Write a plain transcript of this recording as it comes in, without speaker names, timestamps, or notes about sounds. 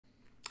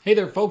Hey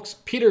there folks,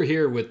 Peter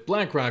here with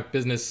BlackRock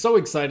Business. So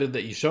excited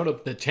that you showed up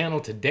at the channel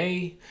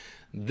today.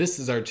 This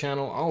is our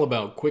channel all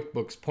about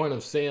QuickBooks Point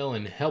of Sale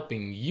and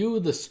helping you,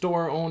 the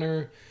store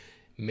owner,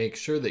 make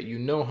sure that you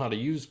know how to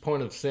use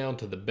Point of Sale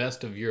to the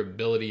best of your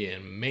ability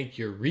and make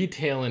your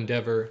retail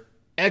endeavor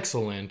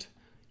excellent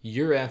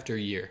year after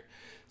year.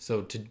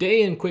 So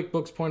today in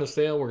QuickBooks Point of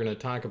Sale, we're going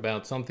to talk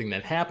about something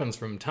that happens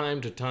from time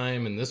to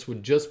time, and this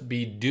would just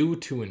be due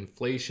to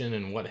inflation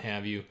and what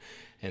have you.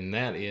 And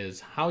that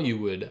is how you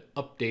would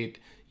update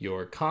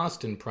your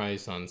cost and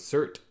price on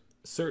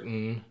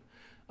certain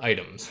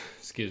items.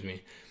 Excuse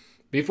me.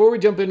 Before we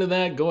jump into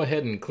that, go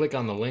ahead and click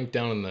on the link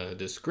down in the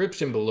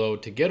description below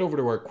to get over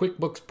to our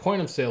QuickBooks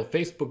Point of Sale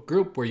Facebook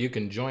group where you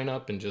can join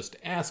up and just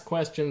ask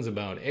questions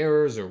about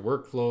errors or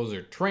workflows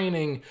or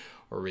training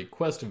or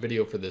request a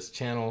video for this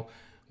channel.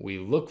 We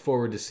look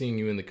forward to seeing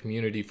you in the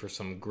community for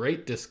some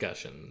great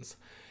discussions.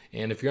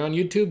 And if you're on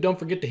YouTube, don't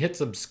forget to hit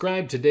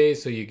subscribe today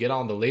so you get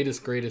all the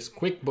latest, greatest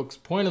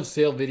QuickBooks Point of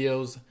Sale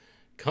videos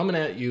coming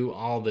at you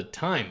all the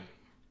time.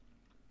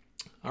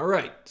 All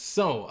right,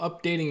 so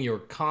updating your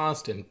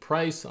cost and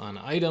price on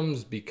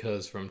items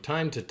because from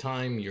time to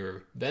time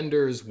your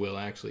vendors will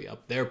actually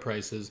up their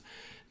prices.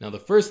 Now the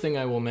first thing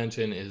I will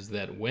mention is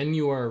that when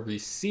you are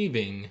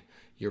receiving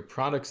your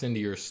products into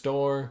your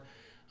store,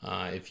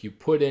 if you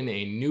put in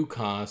a new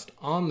cost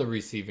on the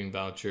receiving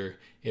voucher,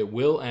 it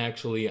will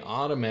actually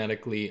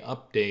automatically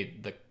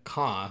update the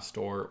cost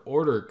or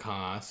order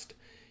cost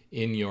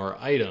in your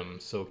item.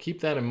 So keep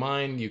that in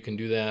mind. You can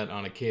do that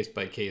on a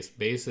case-by-case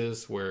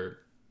basis where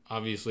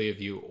obviously if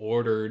you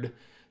ordered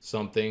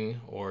something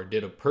or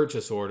did a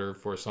purchase order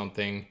for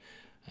something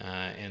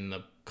and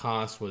the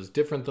cost was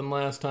different than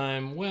last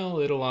time, well,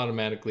 it'll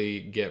automatically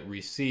get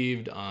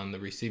received on the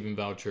receiving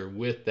voucher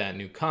with that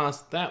new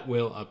cost. That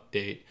will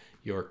update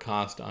your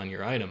cost on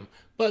your item.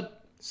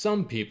 But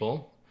some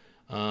people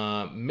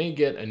may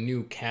get a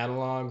new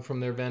catalog from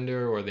their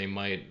vendor, or they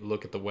might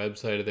look at the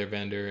website of their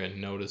vendor and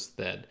notice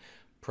that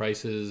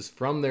prices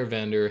from their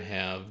vendor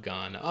have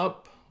gone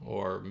up,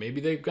 or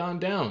maybe they've gone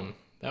down.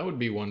 That would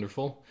be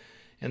wonderful.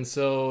 And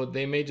so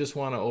they may just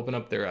want to open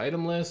up their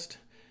item list,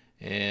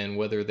 and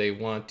whether they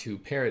want to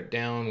pare it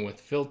down with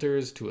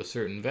filters to a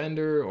certain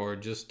vendor or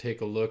just take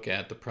a look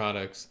at the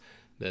products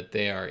that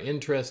they are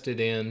interested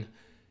in,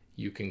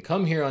 you can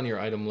come here on your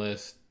item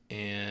list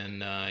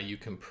and you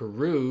can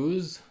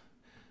peruse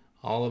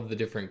all of the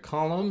different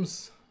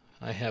columns.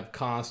 I have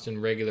cost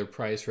and regular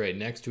price right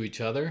next to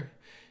each other.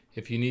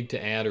 If you need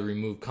to add or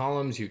remove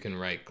columns, you can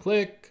right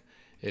click.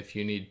 If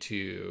you need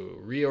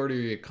to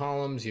reorder your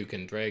columns, you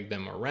can drag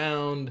them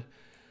around.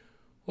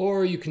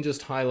 Or you can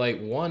just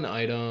highlight one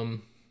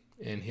item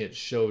and hit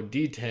show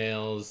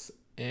details,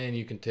 and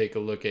you can take a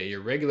look at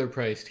your regular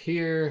price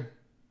here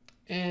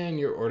and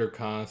your order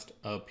cost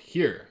up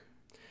here.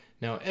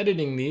 Now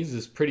editing these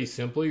is pretty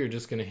simple. You're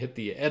just going to hit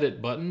the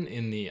edit button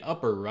in the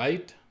upper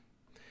right.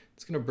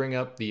 It's going to bring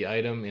up the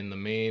item in the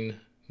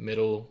main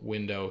middle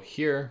window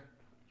here.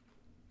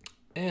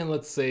 And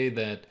let's say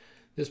that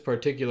this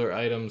particular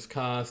item's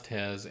cost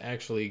has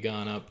actually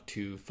gone up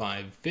to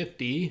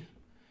 $5.50.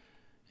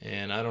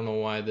 And I don't know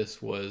why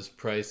this was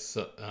priced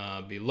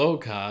below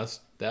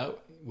cost. That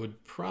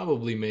would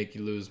probably make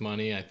you lose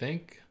money, I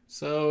think.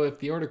 So if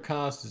the order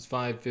cost is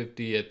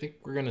 $5.50, I think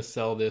we're going to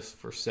sell this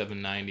for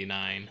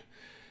 $7.99.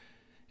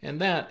 And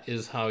that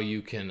is how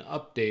you can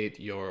update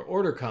your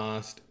order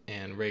cost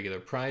and regular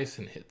price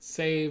and hit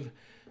save.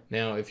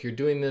 Now, if you're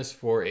doing this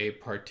for a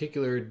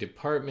particular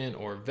department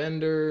or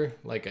vendor,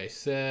 like I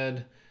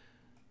said,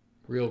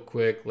 real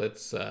quick,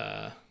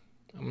 I'm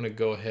going to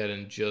go ahead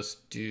and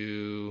just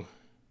do,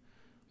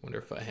 wonder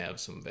if I have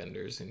some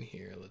vendors in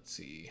here. Let's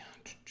see.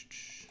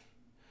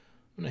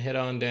 I'm going to head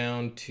on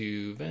down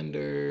to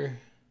vendor.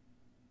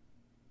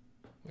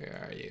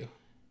 Where are you?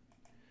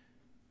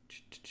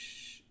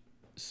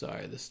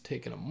 Sorry, this is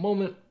taking a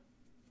moment.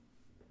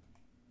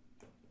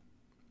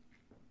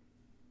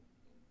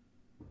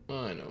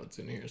 Oh, I know it's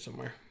in here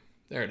somewhere.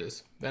 There it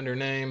is. Vendor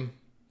name.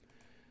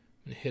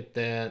 I'm going to hit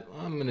that.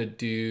 I'm going to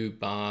do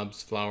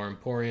Bob's Flower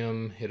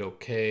Emporium. Hit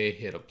OK.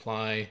 Hit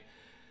apply.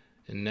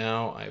 And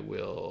now I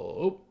will...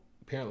 Oh,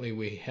 apparently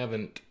we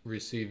haven't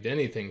received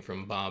anything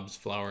from Bob's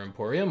Flower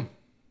Emporium.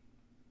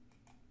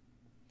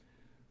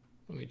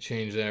 Let me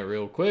change that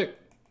real quick.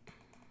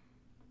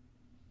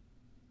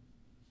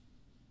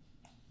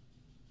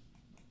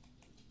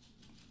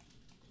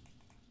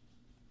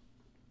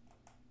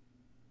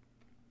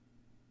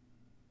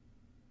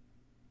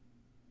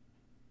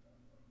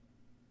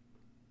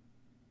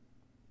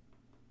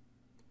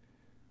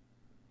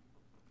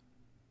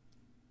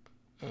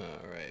 All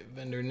right,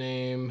 vendor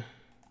name.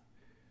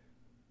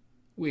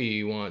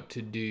 We want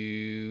to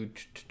do,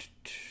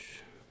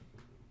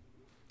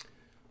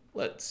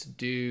 let's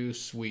do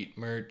Sweet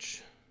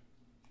Merch.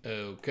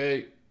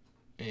 Okay,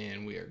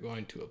 and we are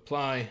going to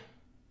apply.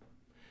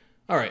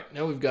 All right,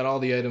 now we've got all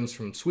the items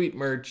from Sweet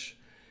Merch.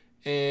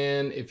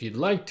 And if you'd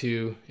like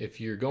to,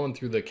 if you're going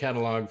through the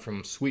catalog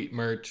from Sweet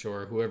Merch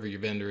or whoever your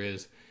vendor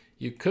is,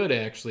 you could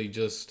actually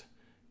just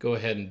go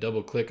ahead and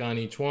double click on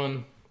each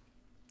one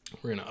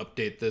We're going to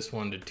update this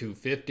one to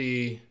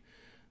 250,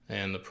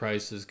 and the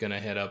price is going to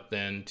head up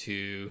then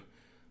to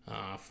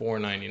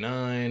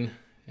 $4.99,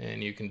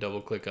 and you can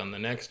double click on the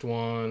next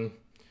one,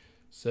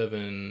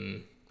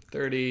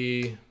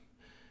 $7.30,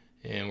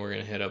 and we're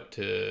going to head up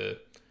to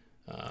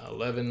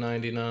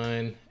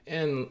 $11.99.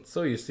 And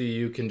so you see,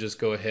 you can just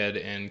go ahead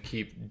and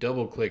keep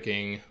double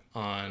clicking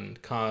on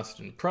cost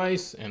and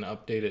price and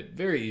update it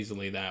very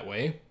easily that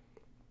way.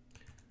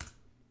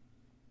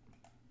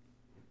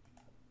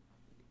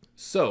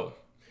 So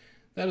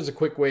that is a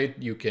quick way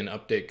you can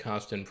update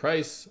cost and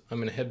price. I'm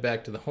going to head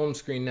back to the home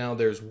screen now.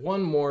 There's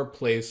one more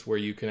place where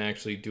you can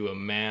actually do a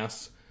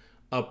mass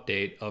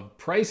update of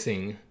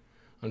pricing.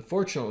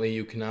 Unfortunately,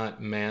 you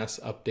cannot mass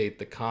update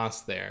the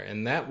cost there,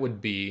 and that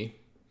would be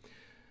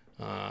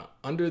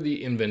under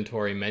the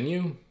inventory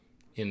menu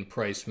in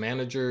Price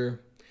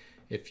Manager.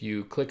 If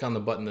you click on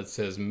the button that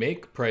says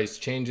Make Price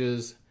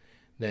Changes,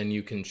 then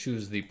you can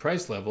choose the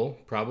price level,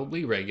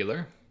 probably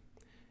regular,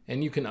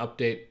 and you can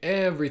update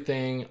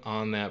everything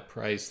on that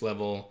price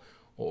level,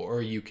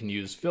 or you can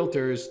use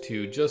filters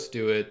to just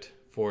do it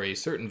for a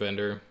certain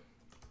vendor.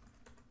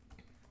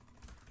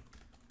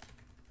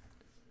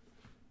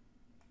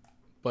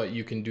 But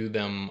you can do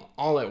them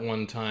all at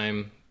one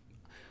time.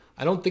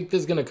 I don't think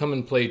this is going to come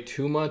and play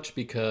too much,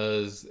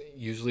 because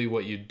usually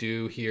what you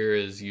do here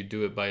is you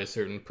do it by a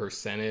certain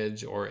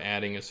percentage or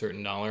adding a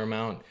certain dollar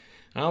amount.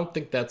 I don't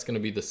think that's going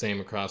to be the same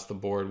across the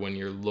board when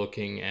you're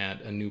looking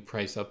at a new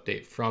price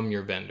update from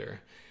your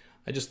vendor.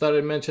 I just thought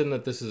I'd mention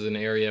that this is an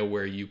area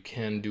where you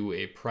can do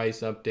a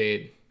price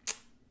update,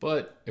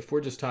 but if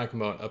we're just talking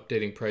about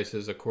updating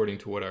prices according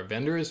to what our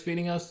vendor is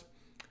feeding us,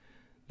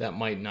 that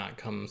might not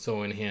come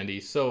so in handy.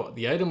 So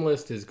the item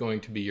list is going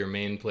to be your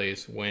main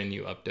place when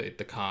you update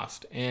the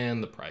cost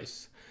and the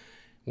price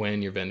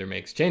when your vendor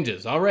makes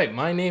changes. All right,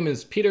 my name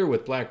is Peter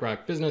with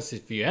BlackRock Business.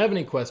 If you have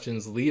any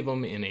questions, leave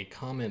them in a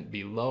comment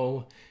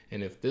below.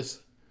 And if this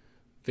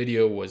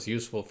video was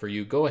useful for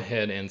you, go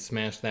ahead and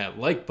smash that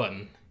like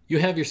button. You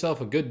have yourself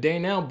a good day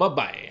now.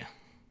 Bye-bye.